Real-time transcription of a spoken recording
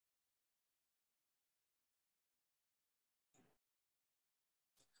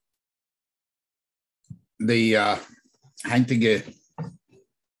the heintige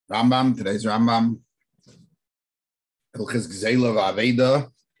Rambam, today's Rambam, Hilchos Gzeila v'Aveda,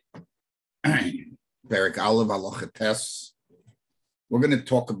 Perek Aleph Halacha Tes. We're going to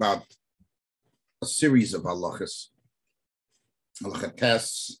talk about a series of halachas, Halacha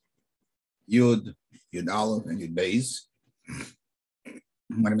Tes, Yud, Yud Aleph, and Yud Beis.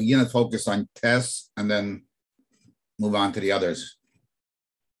 I'm going to begin to focus on Tes and then move on to the others.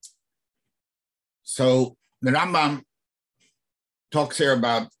 So the Rambam talks here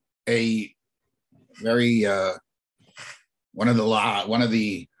about a very one of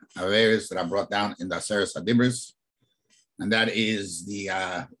the averes that I brought down in the Aseres Hadibros, and that is the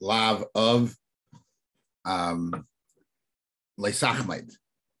lav of leisachmaid.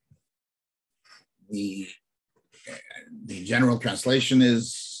 The general translation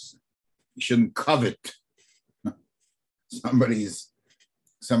is you shouldn't covet somebody's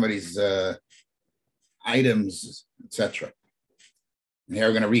items, etc. And here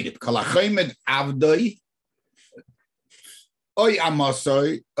we're going to read it. Kalachaymed avdoi, oy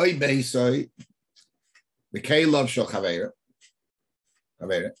amasoi, oy beisoi, the kelav shel chaveira.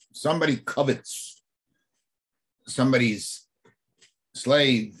 Somebody covets somebody's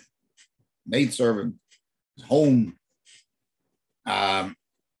slave, maidservant, home,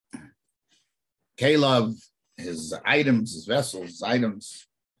 kelav, his items, his vessels, his ix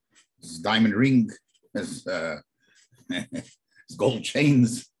diamond ring, his gold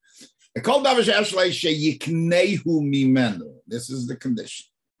chains. This is the condition.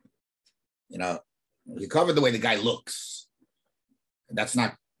 You cover the way the guy looks. That's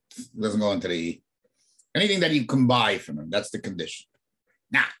not, doesn't go into the, anything that you can buy from him, that's the condition.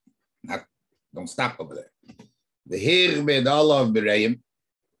 Don't stop over there. The hir bedalav berayim,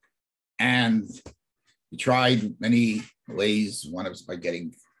 and he tried many ways. One of us by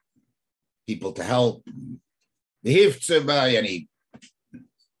getting people to help. The hiftzeba, and he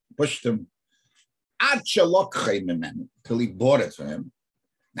pushed him till he bought it for him.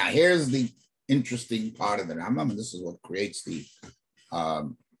 Now here's the interesting part of the Rambam, and this is what creates the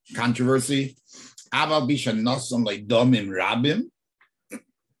controversy.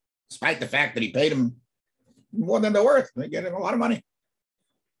 Despite the fact that he paid him more than they're worth, they get him a lot of money.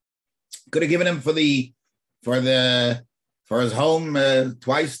 Could have given him for his home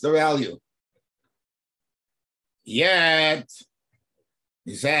twice the value. Yet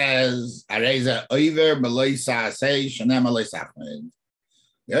he says, "Areza oiver meloisa say shanem meloisachmed."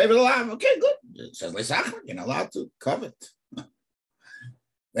 You're able to laugh. Okay, good. It says leisachmed. You're not allowed to covet.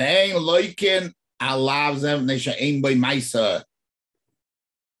 They ain't loikin alav them nesha aim by maisa.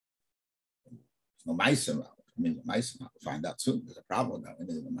 No maisa. I mean, maisa. We'll find out soon. There's a problem with that. We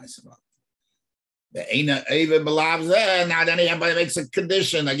need the maisa. The ain't even believes there. Now then, everybody makes a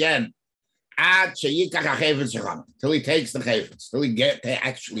condition again. Till he takes the chayfetz, till he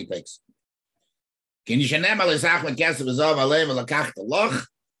actually takes it. It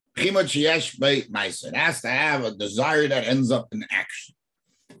has to have a desire that ends up in action.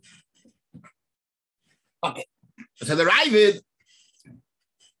 Okay, so the Ravid,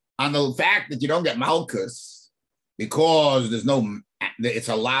 on the fact that you don't get malchus because it's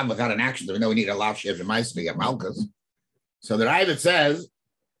a lav without an action. We know we need a lav shev ma'aser to get malchus. So the Ravid says,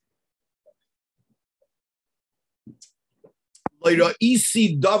 I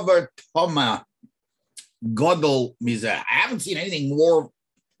haven't seen anything more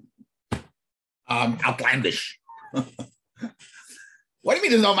outlandish. What do you mean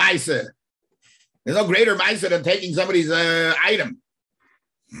there's no ma'aser? There's no greater ma'aser than taking somebody's item.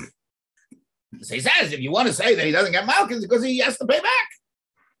 So he says, if you want to say that he doesn't get malchus because he has to pay back.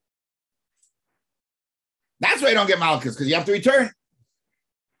 That's why you don't get malchus, because you have to return.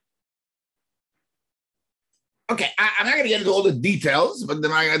 Okay, I'm not going to get into all the details, but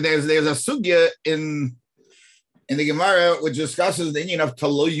there's a sugya in the Gemara which discusses the Indian of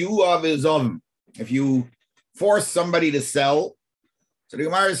taloyu of his own. If you force somebody to sell, so the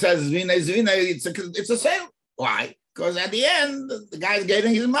Gemara says it's a sale. Why? Because at the end, the guy's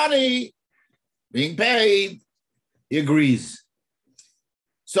getting his money, being paid, he agrees.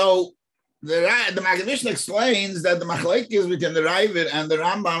 So the Maggid Mishnah explains that the machlekes between the Ravid and the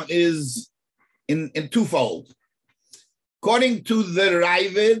Rambam is in twofold. According to the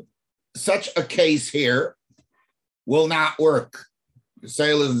Ravid, such a case here will not work. The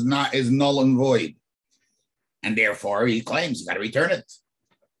sale is null and void, and therefore he claims you got to return it.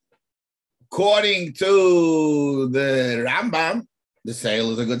 According to the Rambam, the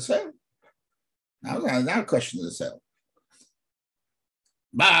sale is a good sale. Now, not a question of the sale.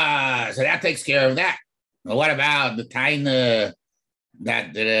 But so that takes care of that. Well, what about the time that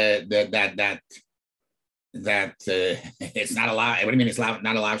that it's not allowed. What do you mean it's not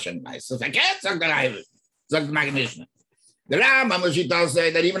allowed? So if I can't, the Maggid Mishnah. The Rambam Lashita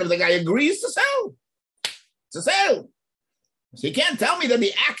say that even if the guy agrees to sell, it's a sale. So you can't tell me that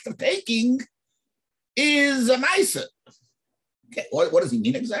the act of taking is a Maisa. Okay, what does he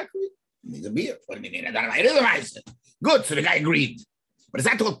mean exactly? He needs a beer. What do you mean? It is a Maisa. Good, so the guy agreed. But it's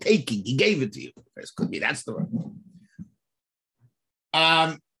not all taking. He gave it to you. This could be, that's the one.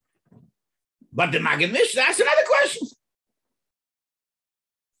 But the Maggid Mishnah, that's another question.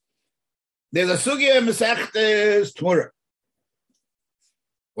 There's a sugya in Masechtes Tmura,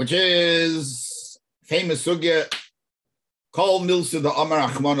 which is famous sugya, Kol Milsa the Amar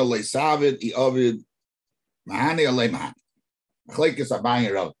Achmon Alei Savid, I Ovid, Mahani Alei Mahani. Machlekes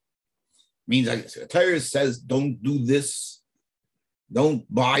Abayin Rav. Means like the Torah says, don't do this, don't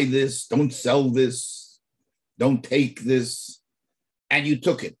buy this, don't sell this, don't take this, and you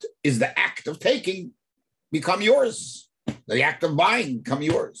took it. Is the act of taking become yours? The act of buying become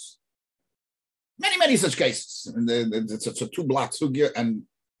yours? Many, many such cases. And it's a two-block sugya and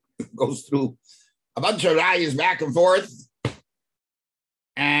goes through a bunch of rayas back and forth.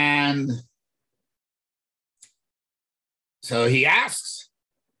 And so he asks,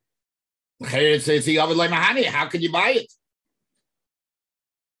 how can you buy it?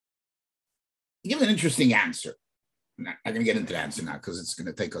 He gives an interesting answer. I'm not going to get into the answer now because it's going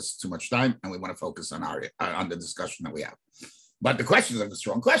to take us too much time, and we want to focus on on the discussion that we have. But the question is a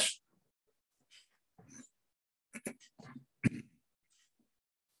strong question.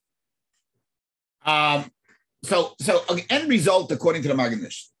 So end result, according to the Maggid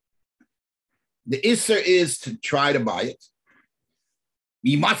Mishnah, the Isser is to try to buy it.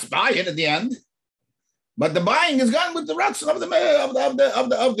 You must buy it at the end, but the buying is gone with the ruts of the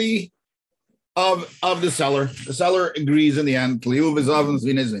seller. The seller agrees in the end.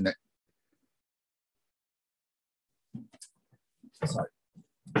 Sorry.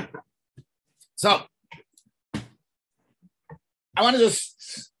 So I want to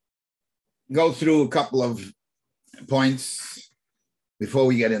just go through a couple of points before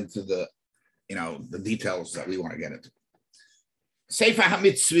we get into the details that we want to get into. Sefer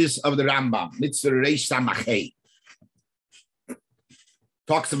HaMitzvahs of the Rambam, Mitzvah Reish Samachei,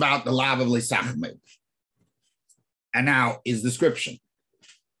 talks about the lav of Leisachmed. And now is description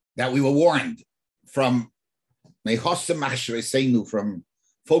that we were warned from from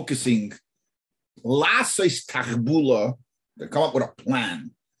focusing Lasois Tachbula to come up with a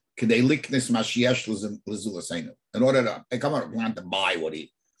plan. In order to come up with a plan to buy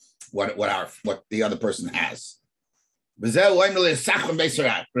what the other person has. And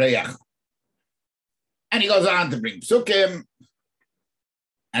he goes on to bring psukim,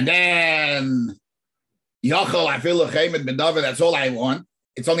 and then that's all I want.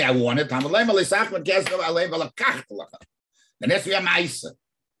 It's only I want it. Then that's we have ma'isa.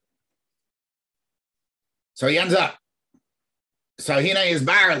 So he ends up. So hina is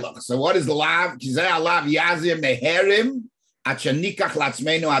barloch. So what is the lav?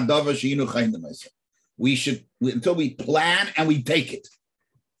 We should, until we plan and we take it.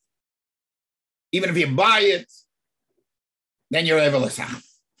 Even if you buy it, then you're able to.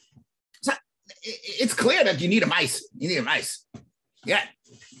 So it's clear that you need a mice. You need a mice. Yeah.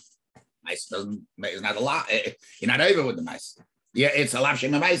 Mice is not a lot. You're not over with the mice. Yeah, it's a lav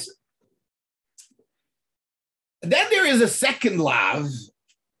shem mice. Then there is a second lav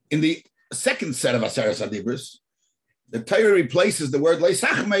in the second set of Aseres Hadibros. The Torah replaces the word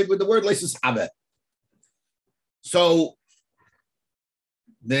leisachmed with the word leisachave. So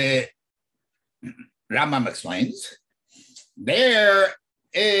the Rambam explains there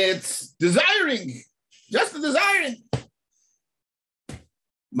it's desiring, just the desiring.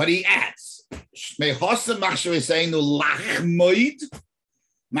 But he adds,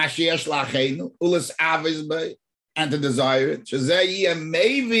 and to desire it.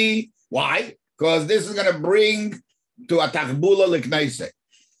 Maybe why? Because this is going to bring to a tachbula l'kneise.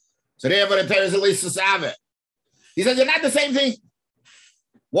 So therefore the Torah is at least to save it. He says, they're not the same thing.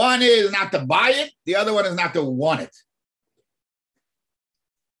 One is not to buy it. The other one is not to want it.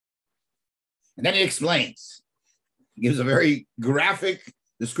 And then he explains. He gives a very graphic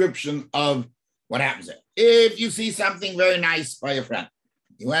description of what happens there. If you see something very nice by your friend,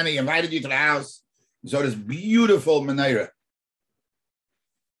 he invited you to the house, you saw this beautiful menorah.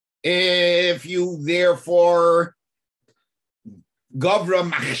 If you therefore Gavra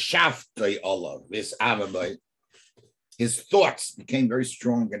machshavtei olav, this avabai, his thoughts became very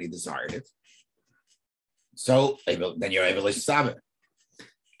strong and he desired it. So then you're able to save it.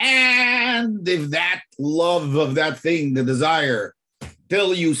 And if that love of that thing, the desire,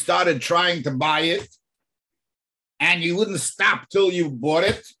 till you started trying to buy it, and you wouldn't stop till you bought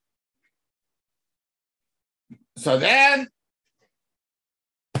it. So then,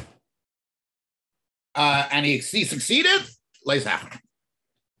 and he succeeded.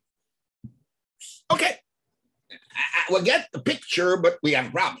 Okay, we'll get the picture, but we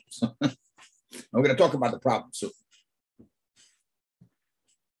have problems. We're going to talk about the problems soon.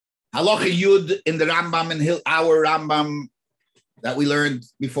 Halacha Yud in the Rambam, in our Rambam that we learned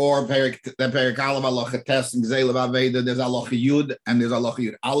before, the Perik Aleph, Halacha Tes, and Gzeilav Aveda, there's Halacha Yud, and there's Halacha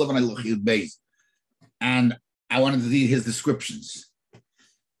Yud Aleph, and Halacha Yud Beis. And I wanted to read his descriptions.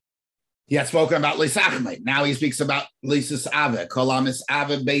 He had spoken about Leisachme. Now he speaks about Leisus Ave. Kolamis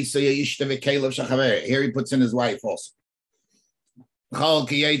Ave Beisa Yishta V'Kelev Shachaver. Here he puts in his wife also. Chol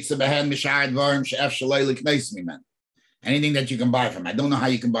Ki Yetze Behen Mishar Dvarim She'ef Shalei L'Kneis Mimen. Anything that you can buy from him. I don't know how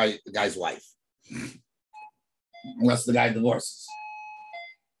you can buy the guy's wife. Unless the guy divorces.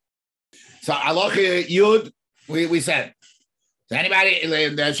 So Halacha Yud, we said. So anybody,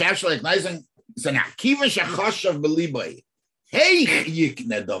 the She'ef Shalei L'Kneis. So now, Kiva Shechoshav B'Libay. Hey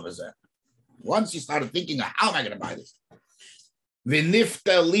Yikne Dovazeh. Once you started thinking, how am I going to buy this?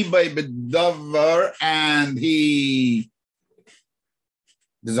 V'nifta libay b'davar, and he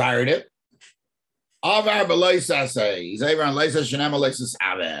desired it. Avar b'loisaseh. He's over on loisas shenem loisas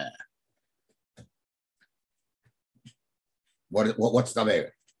aveh. What's the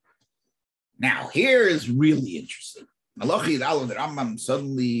there? Now, here is really interesting. Malachi Yidalo, the Rambam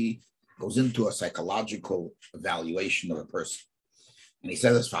suddenly goes into a psychological evaluation of a person. And he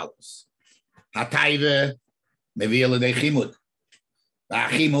says as follows. Hataive mevil de chimud,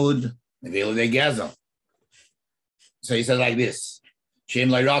 va'chimud mevil de gezel. So he says like this: Shem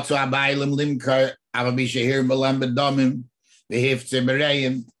le'ratzu abaylim limkar avabishahir b'lam b'domim v'hiftzeh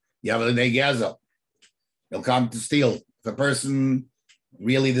b'reim yavel de gezel. He'll come to steal. If a person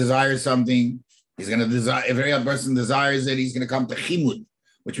really desires something, he's going to desire. If a person desires it, he's going to come to chimud,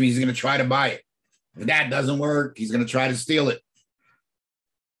 which means he's going to try to buy it. If that doesn't work, he's going to try to steal it.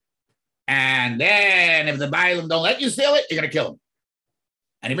 And then if the Bailam don't let you steal it, you're going to kill him.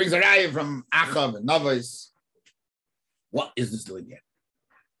 And he brings a raya from Achav and Navas. What is this doing here?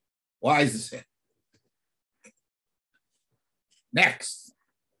 Why is this here? Next.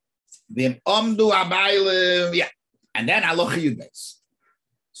 The Omdu Abaylim. Yeah. And then Halacha Yud Beis.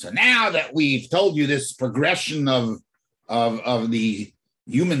 So now that we've told you this progression of the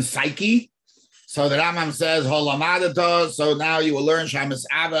human psyche, so the Rambam says, Holamadata, so now you will learn Shamas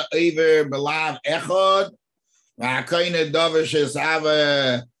Ava Iver Belav Echod, Va'akaina Dovashes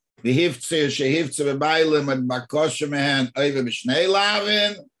Ava Vihivtze Shehivtze Bebailim and Bakoshamehen Iver Bishnei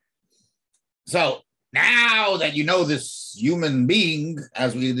Lavin. So now that you know this human being,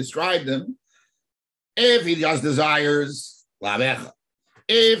 as we described him, if he just desires Lav Echod,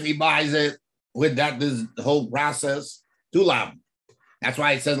 if he buys it with that, this whole process, to Lav. That's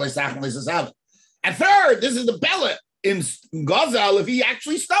why it says Leisach and Leisach. And third, this is the Bella in Gazal. If he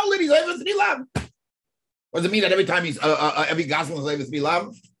actually stole it, he's over 3 lav. What does it mean that every time he's every gospel is over 3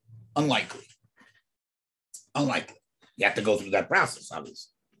 lav? Unlikely. Unlikely. You have to go through that process,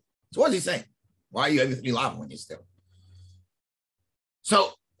 obviously. So what is he saying? Why are you over 3 lav when you steal?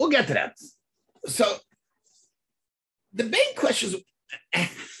 So we'll get to that. So the main question is,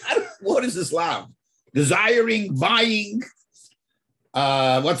 what is this lav? Desiring, buying.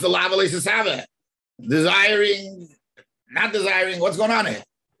 What's the lav of desiring, not desiring, what's going on here?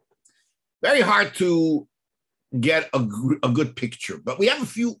 Very hard to get a good picture, but we have a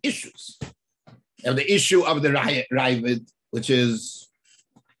few issues. We have the issue of the Ravid, which is,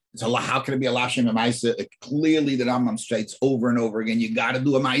 how can it be a Lashem and Maisa? Clearly the Rambam states over and over again, you got to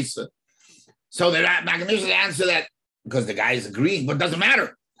do a Maisa. So the Magamishra answer that, because the guy is agreeing, but it doesn't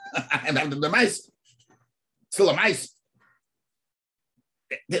matter. I have to do the Maisa. Still a Maisa.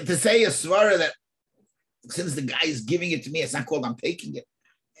 To say a svara that since the guy is giving it to me, it's not called I'm taking it.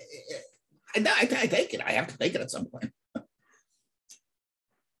 I take it. I have to take it at some point.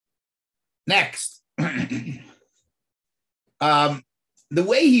 Next. The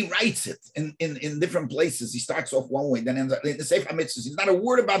way he writes it in different places, he starts off one way, then ends up in the Sefer HaMitzvos. He's not a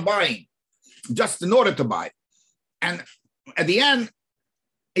word about buying, just in order to buy. And at the end,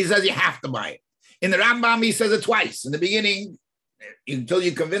 he says you have to buy it. In the Rambam, he says it twice. In the beginning, until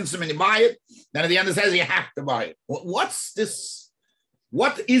you convince him and you buy it, then at the end it says you have to buy it. What's this?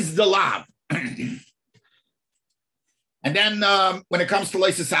 What is the lav? And then when it comes to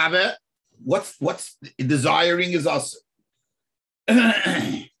Leisasave, what's desiring is us.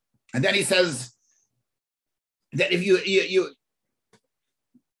 And then he says that if you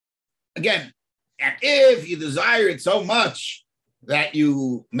again, and if you desire it so much, that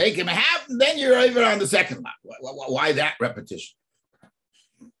you make him have, then you're over on the second lav. Why that repetition?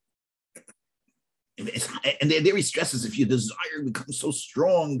 And there he stresses, if your desire becomes so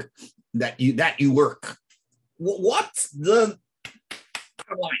strong that you work. What's the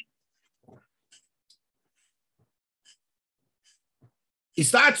line? He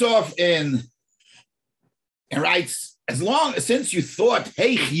starts off and writes, since you thought,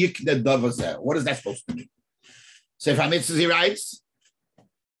 hey, what is that supposed to mean? Sefer HaMitzvos, he writes,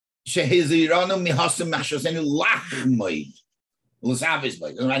 Shehiziranu mihasim machshosenu lachmoid. L'savis boy.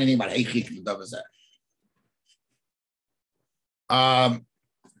 Doesn't write anything about hey, chik the I'm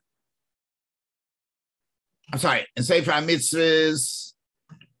sorry. In Sefer HaMitzvos,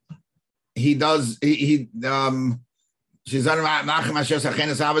 he does there's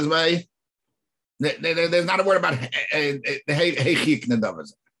not a word about hey chik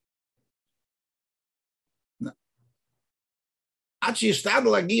the Actually,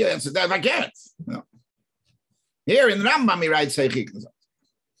 Stadel answered that if I can't. No. Here in the Rambam, he writes Seichik.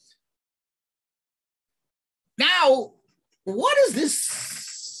 Now, what is this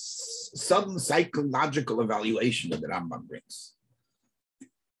sudden psychological evaluation that the Rambam brings?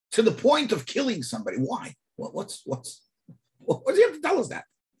 To the point of killing somebody. Why? What does he have to tell us that?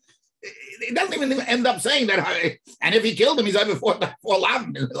 He doesn't even end up saying that. And if he killed him, he's over for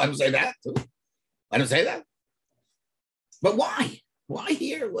Lavin. Let him say that too. Let him say that. But why? Why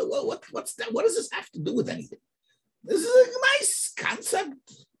here? What's that? What does this have to do with anything? This is a nice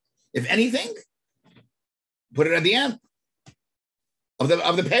concept. If anything, put it at the end of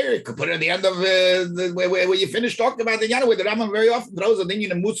the period. Put it at the end of where you finish talking about the Yana, where the Rambam very often throws a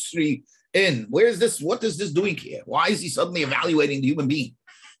Dinyan and Musri in. Where is this? What is this doing here? Why is he suddenly evaluating the human being?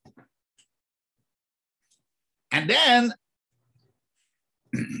 And then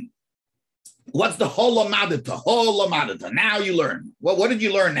what's the holamadita? Holamadita. Now you learn. Well, what did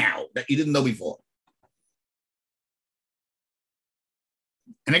you learn now that you didn't know before?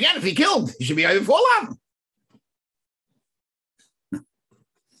 And again, if he killed, he should be over for Lam.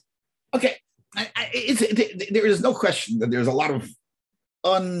 Okay. There is no question that there's a lot of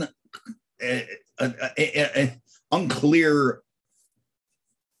unclear,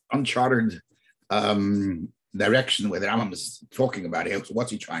 uncharted direction where the Rambam is talking about it. So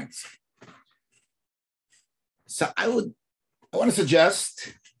what's he trying to say? So I want to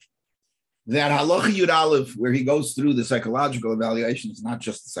suggest that Halacha Yud Aleph, where he goes through the psychological evaluation, is not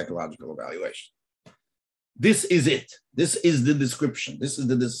just the psychological evaluation. This is it. This is the description. This is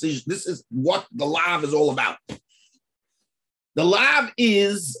the decision. This is what the Lav is all about. The Lav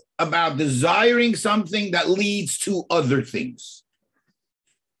is about desiring something that leads to other things.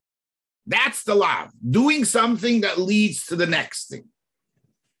 That's the Lav. Doing something that leads to the next thing.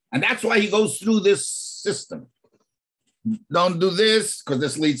 And that's why he goes through this system. Don't do this because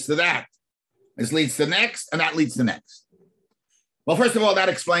this leads to that. This leads to next, and that leads to next. Well, first of all, that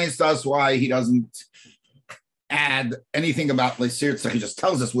explains to us why he doesn't add anything about Leisir. So he just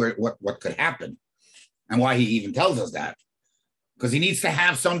tells us what could happen and why he even tells us that. Because he needs to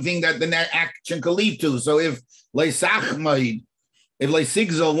have something that the action could lead to. So if Leisachmaid, if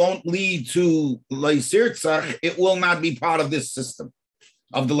Leisigzel won't lead to Leisirtzach, it will not be part of this system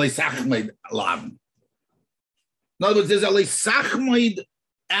of the Leisachmaid Lav. In other words, there's a Leisachmaid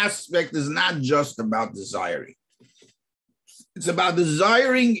aspect is not just about desiring. It's about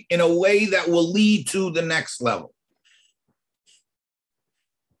desiring in a way that will lead to the next level.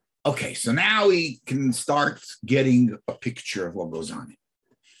 Okay, so now we can start getting a picture of what goes on.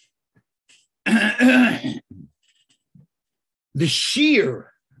 The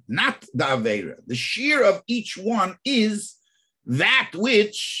sheer, not the Aveira, the sheer of each one is that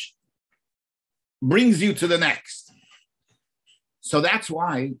which brings you to the next. So that's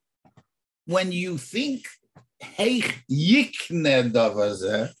why when you think, hey, yikne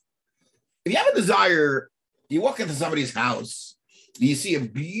davaze, if you have a desire, you walk into somebody's house and you see a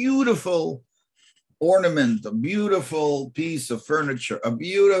beautiful ornament, a beautiful piece of furniture, a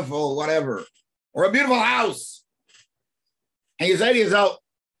beautiful whatever, or a beautiful house, and you say to yourself,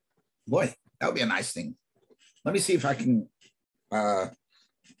 boy, that would be a nice thing. Let me see if I can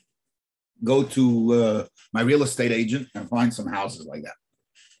go to my real estate agent and find some houses like that.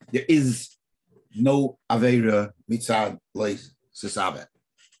 There is no Aveira mitzad leis sisabet.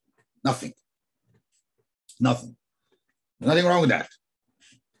 Nothing. Nothing. There's nothing wrong with that.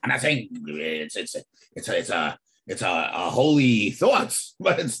 I'm not saying it's a holy thought,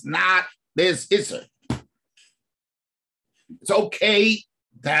 but it's not this isser. It's okay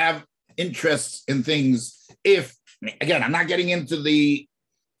to have interests in things if, again, I'm not getting into the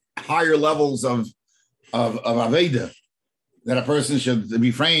higher levels of Aveda, that a person should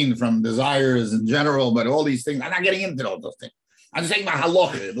refrain from desires in general, but all these things, I'm not getting into all those things. I'm just saying about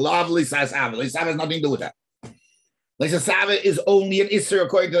halacha. Love Leisa Sava. Leisa Sava has nothing to do with that. Leisa Sava is only an Isser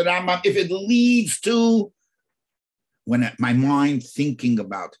according to the Rambam if it leads to when my mind thinking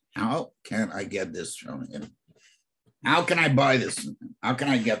about how can I get this from him? How can I buy this from him? How can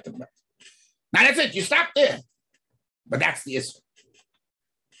I get the best? Now that's it. You stop there. But that's the Isser.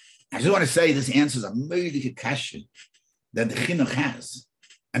 I just want to say this answers a very question that the Chinuch has.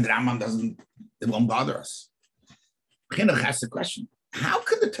 And the Rambam doesn't, it won't bother us. Chinuch asks the question, how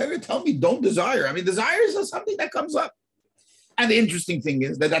could the Torah tell me don't desire? I mean, desires are something that comes up. And the interesting thing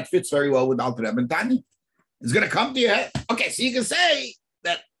is that fits very well with Alter Rebbe and Tanya. It's going to come to your head. Okay, so you can say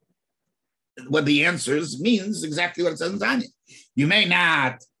that what the answers means exactly what it says in Tanya. You may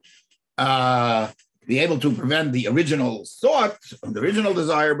not be able to prevent the original thought, the original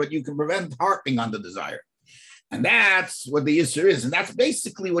desire, but you can prevent harping on the desire. And that's what the Yisur is. And that's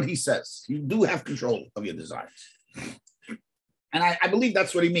basically what he says. You do have control of your desires. And I believe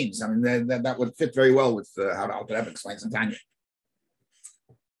that's what he means. I mean, that would fit very well with how the Alter Rebbe explains in Tanya.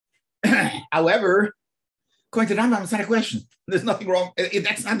 However, according to Rambam, it's not a question. There's nothing wrong.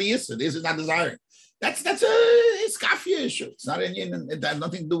 That's not the Yisur. This is not desiring. That's a Iskafia issue. It's not it has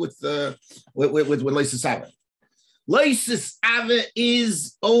nothing to do with Leisa Sava. Leisa Sava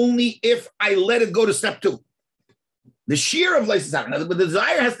is only if I let it go to step 2. The sheer of Leisa Sava. The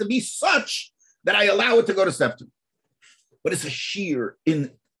desire has to be such that I allow it to go to step 2. But it's a sheer in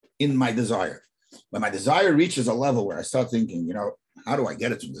my desire. When my desire reaches a level where I start thinking, how do I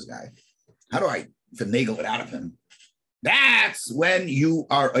get it from this guy? How do I finagle it out of him? That's when you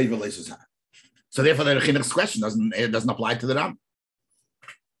are over Leisa Sava. So therefore, the Chinuch's question doesn't apply to the Ram.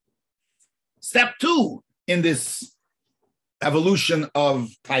 Step 2 in this evolution of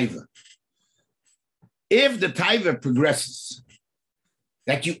Taiva. If the Taiva progresses,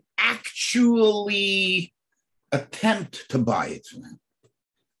 that you actually attempt to buy it from him,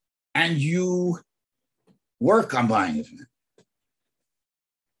 and you work on buying it from him.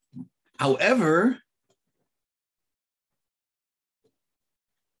 However,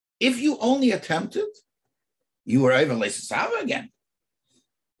 if you only attempted, you were able to Leisa again.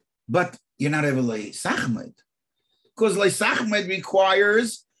 But you're not able to Leisachmed. Because Leisachmed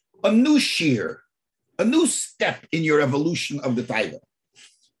requires a new shear, a new step in your evolution of the Taiva.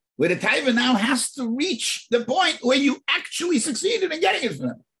 Where the Taiva now has to reach the point where you actually succeeded in getting it from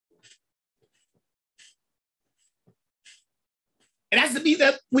him. It has to be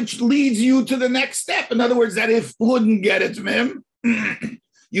that which leads you to the next step. In other words, that if you wouldn't get it from him,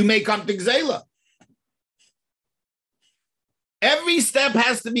 you may come to Gzela. Every step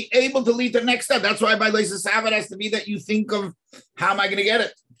has to be able to lead to the next step. That's why by Leisa Sava it has to be that you think of how am I going to get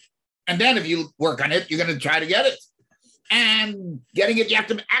it? And then if you work on it, you're going to try to get it. And getting it, you have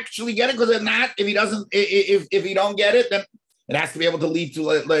to actually get it, because if not, if you don't get it, then it has to be able to lead to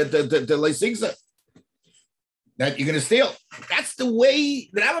Leisigza. That you're going to steal. That's the way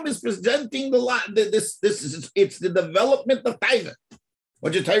the Rambam is presenting it's the development of Taiva.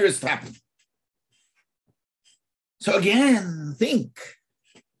 What your Torah is happening. So again, think.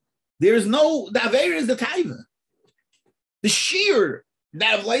 The Aveira is the Taiva. The sheer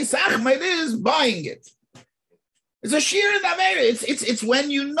that of Leisa Achmed is buying it. It's a sheer in the Aveira. It's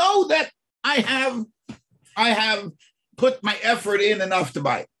when you know that I have put my effort in enough to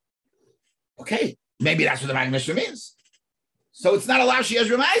buy it. Okay, maybe that's what the Magen Mishnah means. So it's not a Lav Sheyesh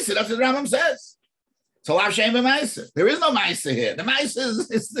B'Maisa. That's what the Rambam says. It's a Lav Sheyesh B'Maisa. There is no Maisa here. The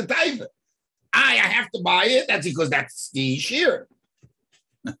Maisa is the Taiva. I have to buy it. That's because that's the sheer.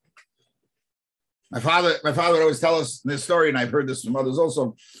 My father would always tell us this story, and I've heard this from others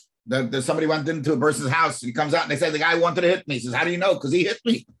also, that somebody went into a person's house, and he comes out and they say, the guy wanted to hit me. He says, how do you know? Because he hit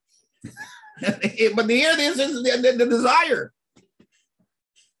me. But here this is the desire.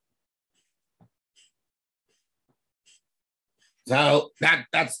 So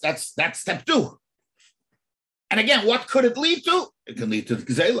that's step 2. And again, what could it lead to? It can lead to the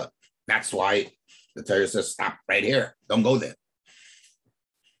Gzela. That's why the Torah says, stop right here. Don't go there.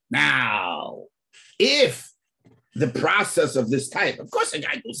 Now, if the process of this type, of course, a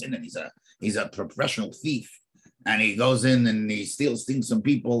guy goes in and he's a professional thief, and he goes in and he steals things from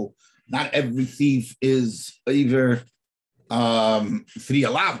people. Not every thief is either free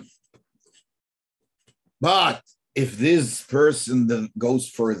alav. But if this person then goes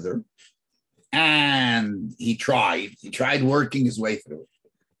further, and he tried working his way through it,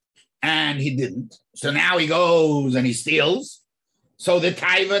 and he didn't. So now he goes and he steals. So the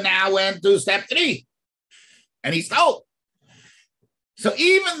Taiva now went to step 3, and he stole. So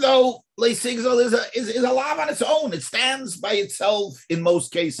even though Leisigzal is a lav on its own, it stands by itself in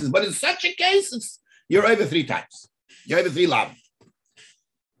most cases. But in such a case, you're over 3 times. You're over 3 lav.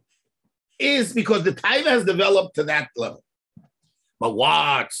 Is because the taiva has developed to that level. But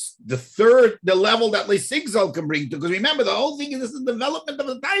what's the level that Leisigzal can bring to? Because remember, the whole thing is this is the development of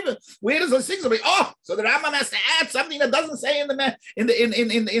the taiva. Where does Leisigzal bring? Oh, so the Rambam has to add something that doesn't say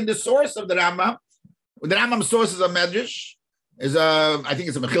in the source of the Rambam. The Rambam source is a medrash. I think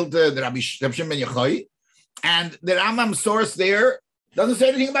it's a Mechilta, the Rabbi Shimon ben Yochai, and the Rambam source there doesn't say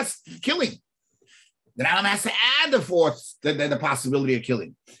anything about killing. The Rambam has to add the possibility of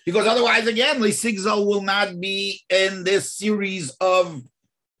killing, because otherwise, again, Leisigzal will not be in this series of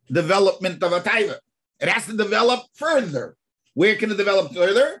development of a taiva. It has to develop further. Where can it develop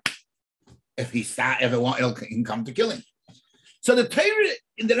further? If it can come to killing. So the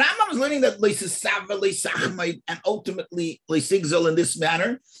Rambam is learning that Leisasava, Leisachmaid, and ultimately Leisigzal in this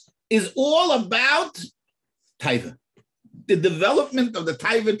manner is all about taiva. The development of the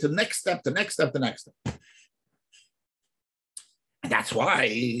taiva to next step, to next step, to next step. And that's why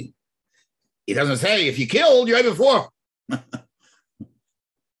he doesn't say if you killed, you're over 4.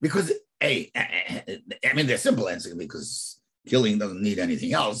 Because, I mean, there's simple answer because killing doesn't need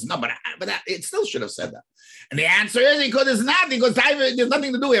anything else. No, but it still should have said that. And the answer is because it's not, because taiva, there's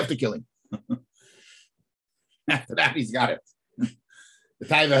nothing to do after killing. After that, he's got it. The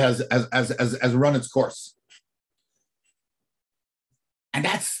taiva has run its course. And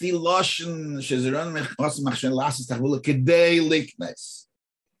that's the Lashon Sheziron Machshen Lasses Tachvula Kedei Liknes.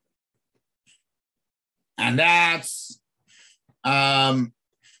 And that's all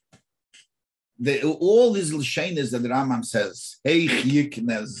these Lashenas that the Rambam says, Hey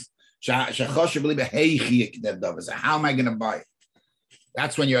Chiyiknes, Shachoshe believe Hey Chiyiknes. How am I going to buy it?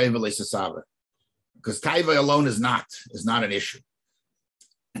 That's when you're able to Sasava. Because taiva alone is not an issue.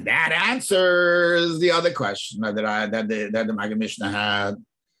 And that answers the other question that the Maggid Mishnah had,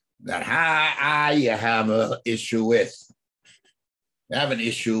 that I have an issue with. I have an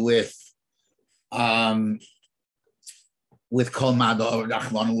issue with Kol Mado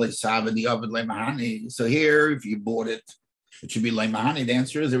Rachman Leisava the Ovid Lemahani. So here, if you bought it, it should be Lemahani. The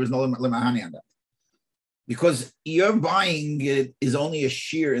answer is there was no Lemahani on that. Because you're buying it is only a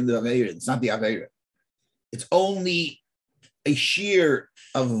shear in the Aveira. It's not the Aveira. It's only a shear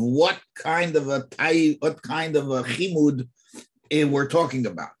of what kind of a chimud we're talking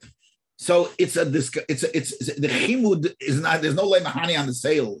about. So the chimud is not, there's no lemahani on the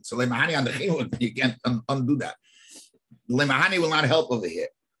sale. It's a lemahani on the chimud. You can't undo that. Lemahani will not help over here.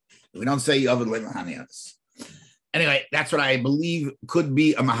 We don't say other lemahani on this. Anyway, that's what I believe could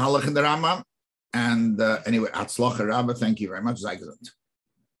be a mahalach in the Rambam. And anyway, Atzlocha Rabba, thank you very much. Zaygezunt.